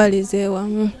okutwaliza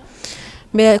ewamu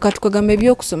mbeera katukagamba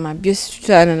ebyokusoma byo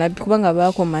situtaana nabbi kubanga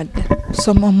baakoma dda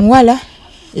kusoma omuwala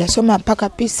yasoma mpaka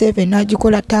P7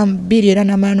 n'agikola taamu 2 era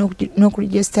namala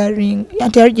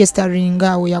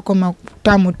n'okuregisteringa awo yakoma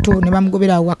taamu 2 ne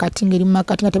bamugobera awo wakati ngeri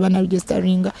makati nga tebana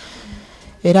registeringa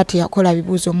era teyakola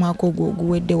bibuuzo omwaka ogwo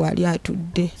oguwedde wali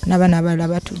atudde n'abaana abalala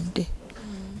batudde.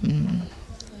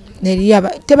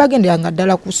 Tebagenderanga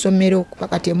ddala ku ssomero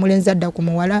kati omulenzi adda ku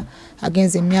muwala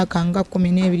agenze emyaka nga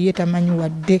 12 yetamanyi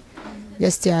wadde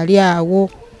just ali awo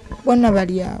bonna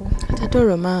bali awo.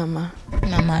 Tatolo maama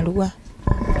Namalwa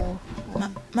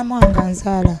mama wange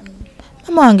anzaala.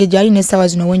 Mama wange gyali n'essaawa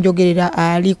zino wenjogerera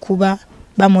ali kuba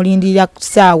bamulindira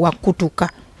ssaawa kutuka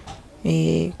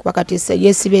kuba kati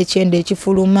yesiba ekyenda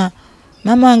ekifuluma.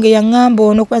 Mama wange yaŋŋamba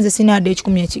ono kuba nze sinaadde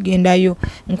ekikumi ekigendayo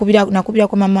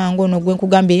nakubirako mama wange ono gwe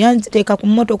nkugambye yanteeka ku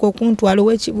mmotoka okuntwala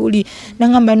ow'ekibuli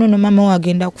naŋŋamba nono mama we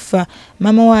agenda kufa.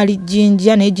 Mama we ali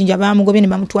Jinja naye Jinja baamugobye ne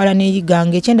bamutwala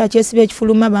n'eyigange ekyenda kyesiba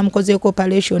ekifuluma bamukozeeko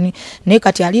operation naye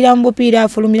kati alira mu bupiira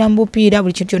afulumira mu bupiira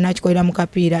buli kintu kyonna akikolera mu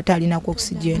kapiira ate alinako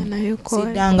oxygen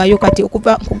siddangayo kati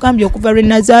nkugambye okuva lwe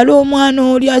nazaala omwana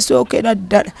oli asookera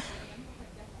ddala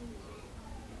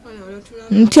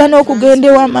ntya n'okugenda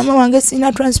ewa mama wange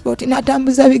sina transport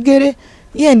natambuza bigere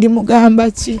ye ndi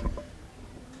mugamba ki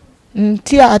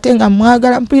ntya ate nga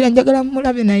mwagala mpulira njagala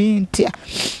mulabe naye ntya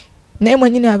naye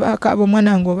mwenyini abaakaaba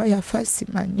omwana wange oba yafa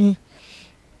simanyi.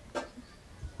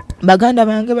 Baganda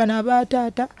bange bano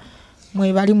abaataata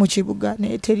mwe bali mu kibuga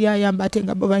naye teri ayamba ate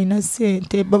nga bo balina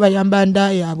ssente bo bayamba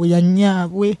nda yaabwe ya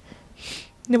nnyaabwe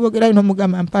ne boogerayo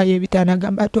n'omugamba mpaayo ebitaano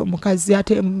agamba ate omukazi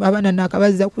ate abaana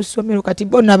naakabaza ku ssomero kati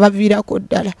bonna baviirako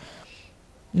ddala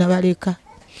nabaleka.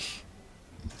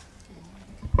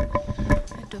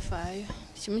 Tofaayo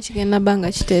kimu kigenda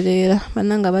banga kitereera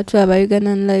bannanga batulaba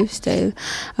Ugandan lifestyle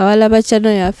abalaba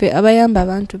channel yaffe abayamba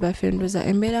abantu baffe ndoza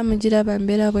embeera mugiraba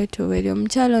embeera bwetyo eri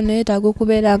omukyalo neetaaga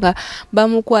okubeera nga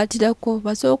bamukwatirako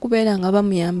basobola okubeera nga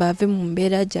bamuyamba ave mu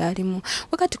mbeera gy'alimu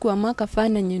wakati kubamu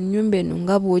akafaananyi ennyumba eno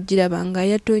nga bw'ogiraba nga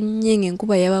yatonnye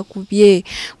ng'enkuba yabakubye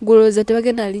gulowooza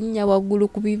tebagenda linnya waggulu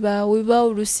ku bibaawo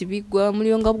olusi bigwa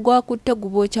muliro nga gwakutte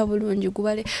gubookya bulungi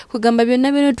gubale kugamba byonna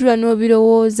bino tula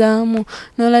n'obirowoozaamu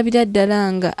n'olabira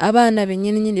ddala nga abaana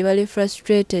bennyini bali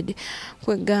frustrated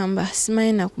kwegamba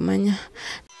simanyi nakumanya.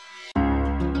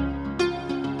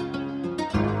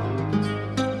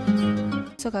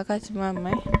 So kakati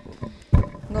maama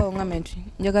nga ongambye nti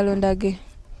njagala ondage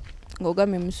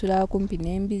ng'ogambye musula kumpi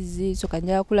n'embizzi so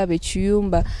kanjala kulaba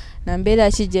ekiyumba na mbeera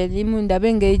ki gye limu ndabe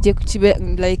engeri gye kibe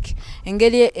like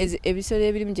engeri ebisolo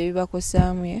ebirimu gye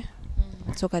bibakosaamu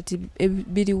so kati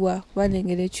biriwa kubanga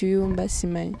engeri ekiyumba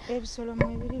simanyi ebisolo mu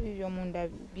ebiri bibyo munda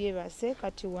byebase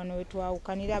kati wano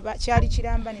wetwawukanira kyali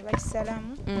kiramba ne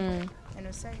bakisalamu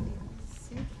eno sayidi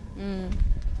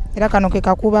era kano ke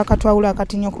kakuba akatwawula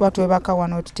akatinyo okuba twebaka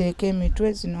wano tuteeka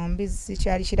emitwe zino mbizzi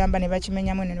kyali kiramba ne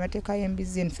bakimenyamu ne bateekayo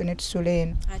embizzi enfe ne tusula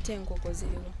eno ate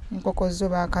enkoko zo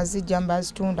baakazijja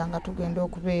mbazitunda nga tugenda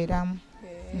okubeeramu.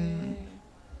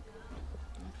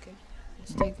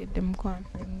 Kitegedde mukwano.